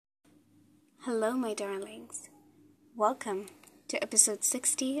Hello, my darlings. Welcome to episode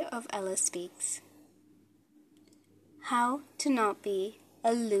 60 of Ella Speaks. How to not be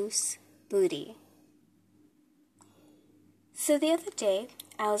a loose booty. So the other day,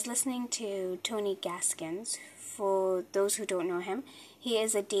 I was listening to Tony Gaskins. For those who don't know him, he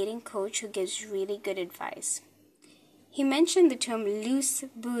is a dating coach who gives really good advice. He mentioned the term loose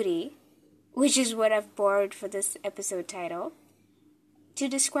booty, which is what I've borrowed for this episode title, to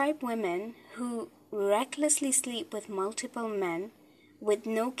describe women who recklessly sleep with multiple men with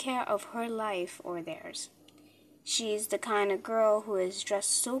no care of her life or theirs. She's the kind of girl who is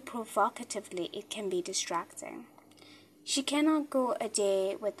dressed so provocatively it can be distracting. She cannot go a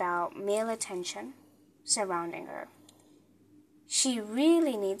day without male attention surrounding her. She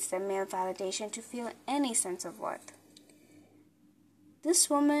really needs the male validation to feel any sense of worth. This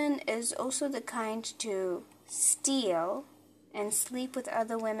woman is also the kind to steal and sleep with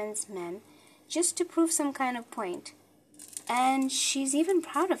other women's men just to prove some kind of point, and she's even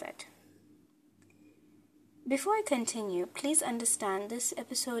proud of it. Before I continue, please understand this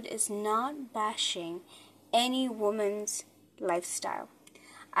episode is not bashing any woman's lifestyle.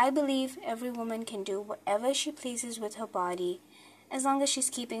 I believe every woman can do whatever she pleases with her body as long as she's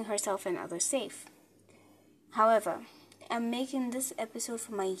keeping herself and others safe. However, I'm making this episode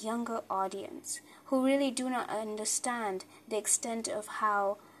for my younger audience who really do not understand the extent of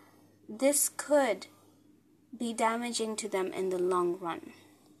how this could be damaging to them in the long run.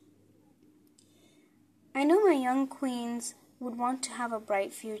 I know my young queens would want to have a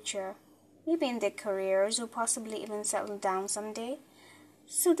bright future, maybe in their careers or possibly even settle down someday,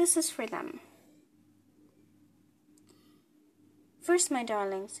 so this is for them. First, my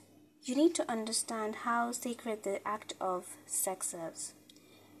darlings, you need to understand how sacred the act of sex is.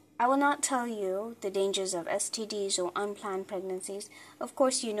 I will not tell you the dangers of STDs or unplanned pregnancies. Of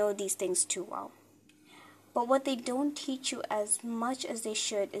course, you know these things too well. But what they don't teach you as much as they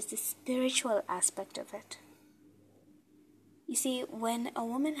should is the spiritual aspect of it. You see, when a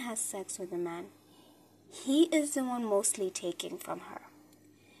woman has sex with a man, he is the one mostly taking from her.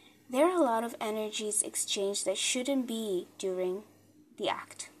 There are a lot of energies exchanged that shouldn't be during the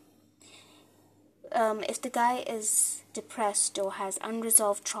act. If the guy is depressed or has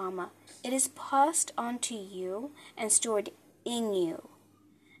unresolved trauma, it is passed on to you and stored in you.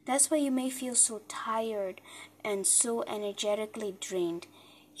 That's why you may feel so tired and so energetically drained.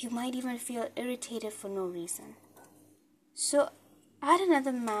 You might even feel irritated for no reason. So add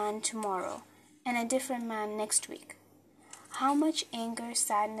another man tomorrow and a different man next week. How much anger,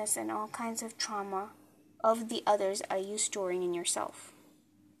 sadness, and all kinds of trauma of the others are you storing in yourself?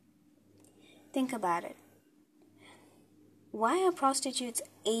 Think about it. Why are prostitutes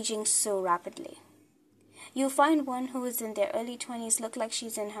aging so rapidly? You'll find one who is in their early 20s look like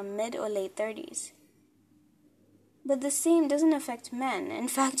she's in her mid or late 30s. But the same doesn't affect men. In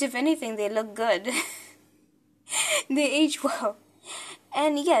fact, if anything, they look good. They age well.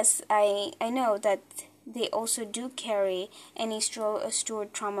 And yes, I know that they also do carry any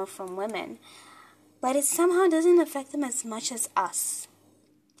stored trauma from women, but it somehow doesn't affect them as much as us.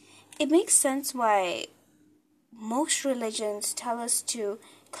 It makes sense why most religions tell us to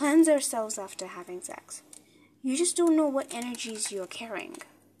cleanse ourselves after having sex. You just don't know what energies you're carrying.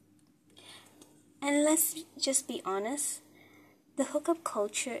 And let's just be honest, the hookup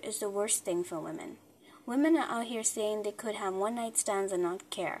culture is the worst thing for women. Women are out here saying they could have one-night stands and not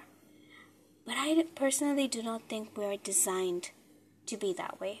care. But I personally do not think we are designed to be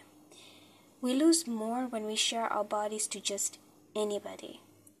that way. We lose more when we share our bodies to just anybody.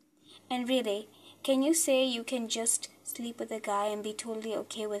 And really, can you say you can just sleep with a guy and be totally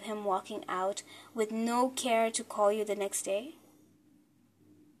okay with him walking out with no care to call you the next day?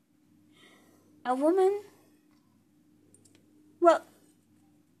 A woman? Well,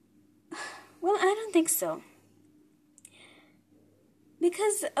 I don't think so.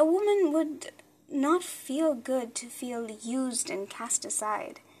 Because a woman would not feel good to feel used and cast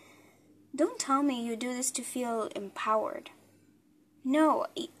aside. Don't tell me you do this to feel empowered. No,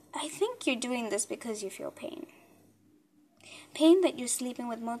 I think you're doing this because you feel pain. Pain that you're sleeping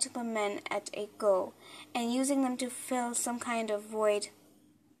with multiple men at a go and using them to fill some kind of void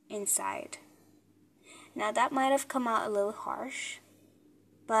inside. Now that might have come out a little harsh,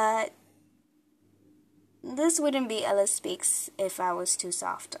 but this wouldn't be Ella Speaks if I was too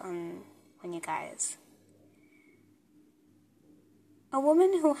soft on you guys. A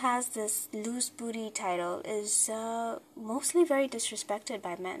woman who has this loose booty title is mostly very disrespected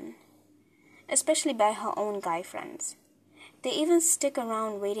by men, especially by her own guy friends. They even stick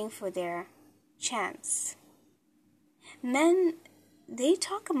around waiting for their chance. Men they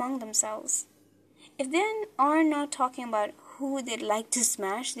talk among themselves. If they are not talking about who they'd like to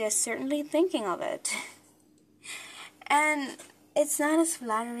smash, they're certainly thinking of it. And it's not as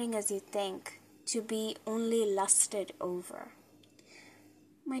flattering as you think to be only lusted over.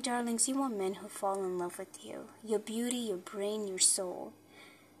 My darlings, you want men who fall in love with you, your beauty, your brain, your soul.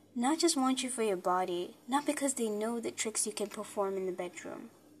 Not just want you for your body, not because they know the tricks you can perform in the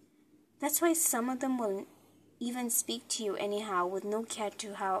bedroom. That's why some of them will even speak to you anyhow with no care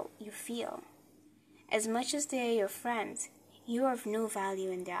to how you feel. As much as they are your friends, you are of no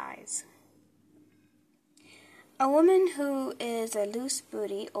value in their eyes. A woman who is a loose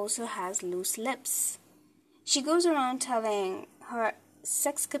booty also has loose lips. She goes around telling her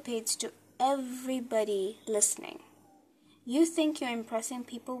sexcapades to everybody listening. You think you're impressing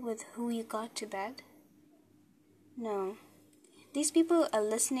people with who you got to bed? No. These people are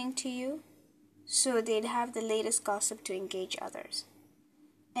listening to you, so they'd have the latest gossip to engage others.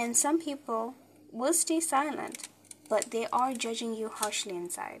 And some people will stay silent, but they are judging you harshly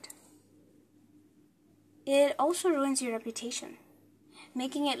inside. It also ruins your reputation,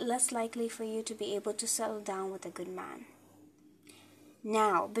 making it less likely for you to be able to settle down with a good man.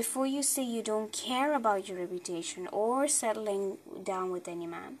 Now, before you say you don't care about your reputation or settling down with any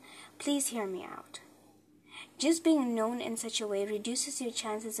man, please hear me out. Just being known in such a way reduces your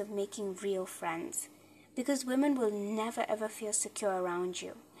chances of making real friends, because women will never ever feel secure around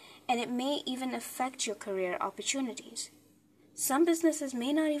you, and it may even affect your career opportunities. Some businesses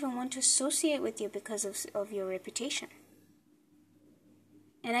may not even want to associate with you because of your reputation.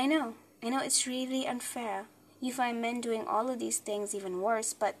 And I know it's really unfair. You find men doing all of these things even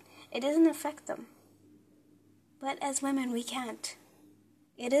worse, but it doesn't affect them. But as women, we can't.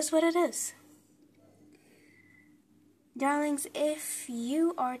 It is what it is. Darlings, if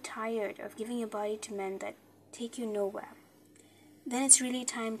you are tired of giving your body to men that take you nowhere, then it's really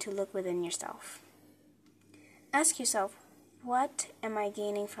time to look within yourself. Ask yourself, what am I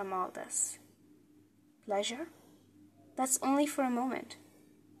gaining from all this? Pleasure? That's only for a moment.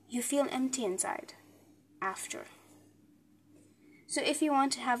 You feel empty inside after. So if you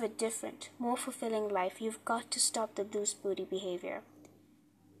want to have a different, more fulfilling life, you've got to stop the loose booty behavior.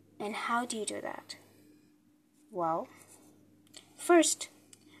 And how do you do that? Well, first,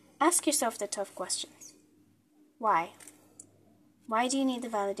 ask yourself the tough questions. Why? Why do you need the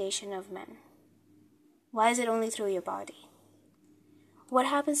validation of men? Why is it only through your body? What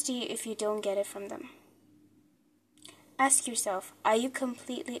happens to you if you don't get it from them? Ask yourself, are you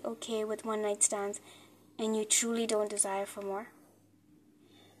completely okay with one-night stands and you truly don't desire for more?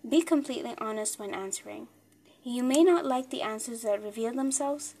 Be completely honest when answering. You may not like the answers that reveal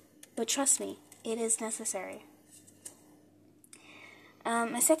themselves, but trust me, it is necessary.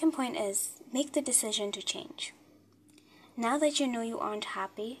 My second point is, make the decision to change. Now that you know you aren't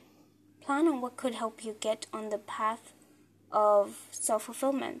happy, plan on what could help you get on the path of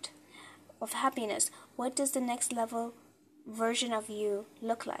self-fulfillment, of happiness. What does the next level version of you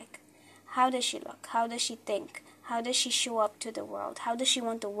look like? How does she look? How does she think? How does she show up to the world? How does she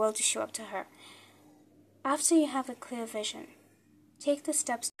want the world to show up to her? After you have a clear vision, take the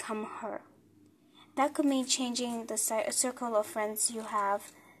steps to become her. That could mean changing the circle of friends you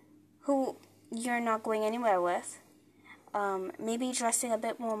have who you're not going anywhere with. Maybe dressing a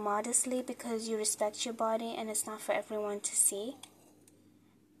bit more modestly because you respect your body and it's not for everyone to see.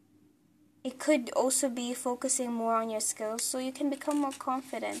 It could also be focusing more on your skills so you can become more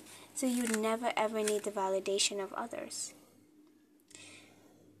confident, so you never ever need the validation of others.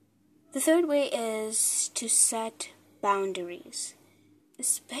 The third way is to set boundaries,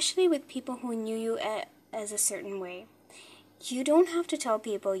 especially with people who knew you as a certain way. You don't have to tell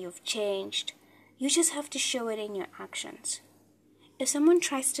people you've changed. You just have to show it in your actions. If someone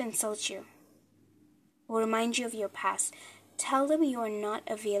tries to insult you or remind you of your past, tell them you are not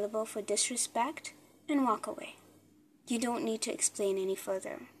available for disrespect and walk away. You don't need to explain any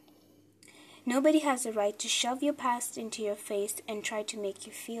further. Nobody has the right to shove your past into your face and try to make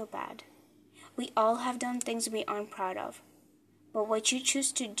you feel bad. We all have done things we aren't proud of. But what you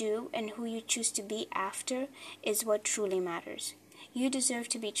choose to do and who you choose to be after is what truly matters. You deserve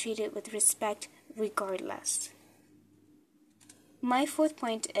to be treated with respect regardless. My fourth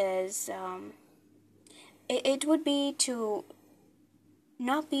point is it would be to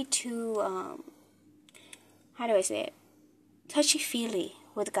not be too touchy-feely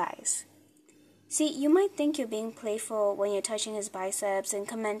with guys. See, you might think you're being playful when you're touching his biceps and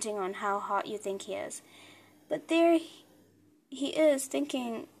commenting on how hot you think he is, but there he is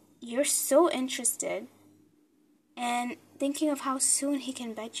thinking you're so interested and thinking of how soon he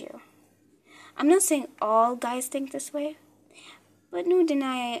can bed you. I'm not saying all guys think this way, but no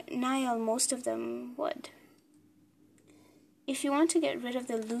denial, most of them would. If you want to get rid of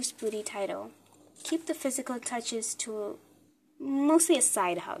the loose booty title, keep the physical touches to mostly a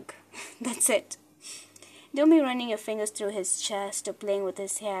side hug. That's it. Don't be running your fingers through his chest or playing with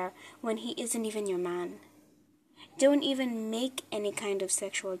his hair when he isn't even your man. Don't even make any kind of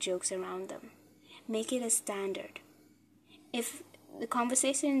sexual jokes around them. Make it a standard. If the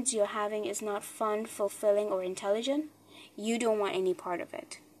conversations you're having is not fun, fulfilling, or intelligent, you don't want any part of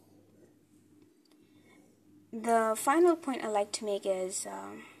it. The final point I'd like to make is,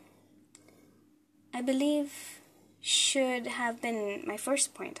 I believe should have been my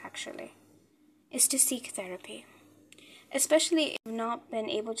first point actually, is to seek therapy. Especially if you've not been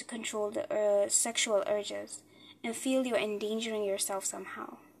able to control the sexual urges and feel you're endangering yourself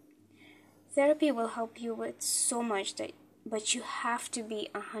somehow. Therapy will help you with so much, but you have to be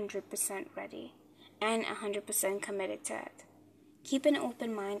 100% ready and 100% committed to it. Keep an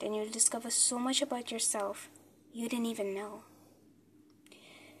open mind and you'll discover so much about yourself you didn't even know.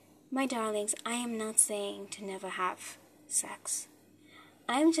 My darlings, I am not saying to never have sex.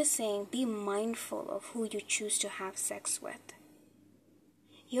 I am just saying be mindful of who you choose to have sex with.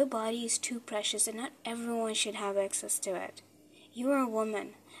 Your body is too precious and not everyone should have access to it. You are a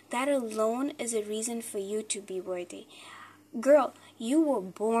woman. That alone is a reason for you to be worthy. Girl, you were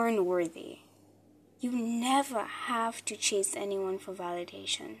born worthy. You never have to chase anyone for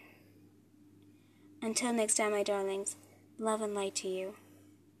validation. Until next time, my darlings, love and light to you.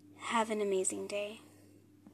 Have an amazing day.